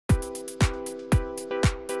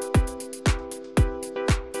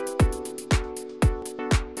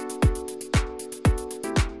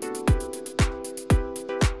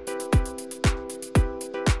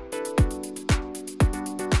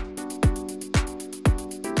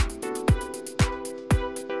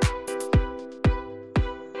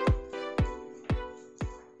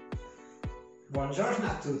Buongiorno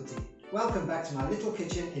a tutti! Welcome back to my little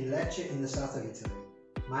kitchen in Lecce in the south of Italy.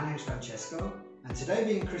 My name's Francesco, and today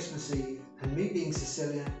being Christmas Eve and me being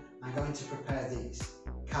Sicilian, I'm going to prepare these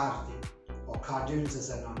cardi, or cardoons as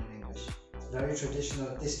they're known in English. It's very traditional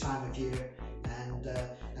at this time of year, and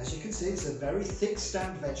as you can see, it's a very thick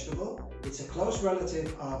stemmed vegetable. It's a close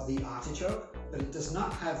relative of the artichoke, but it does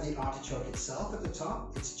not have the artichoke itself at the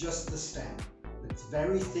top, it's just the stem. It's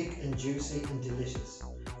very thick and juicy and delicious.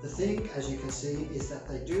 The thing, as you can see, is that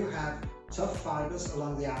they do have tough fibers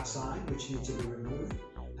along the outside which need to be removed,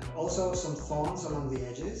 and also some thorns along the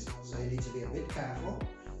edges, so you need to be a bit careful,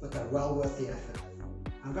 but they're well worth the effort.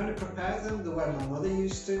 I'm going to prepare them the way my mother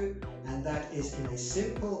used to, and that is in a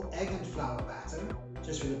simple egg and flour batter,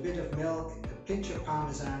 just with a bit of milk, a pinch of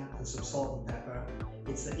parmesan and some salt and pepper.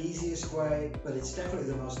 It's the easiest way, but it's definitely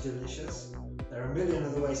the most delicious. There are a million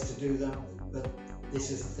other ways to do them, but this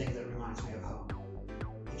is the thing that reminds me of home.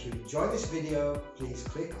 If you enjoy this video, please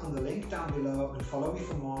click on the link down below and follow me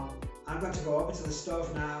for more. I'm going to go over to the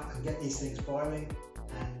stove now and get these things boiling,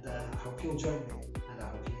 and I hope you'll join me, and I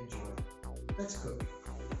hope you enjoy. Let's cook.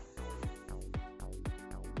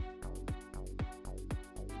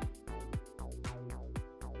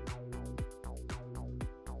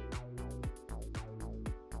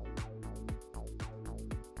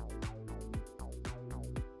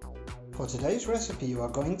 For today's recipe you are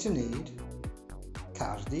going to need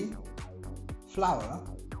cardi, flour,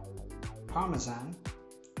 parmesan,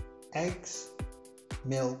 eggs,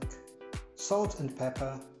 milk, salt and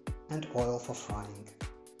pepper, and oil for frying.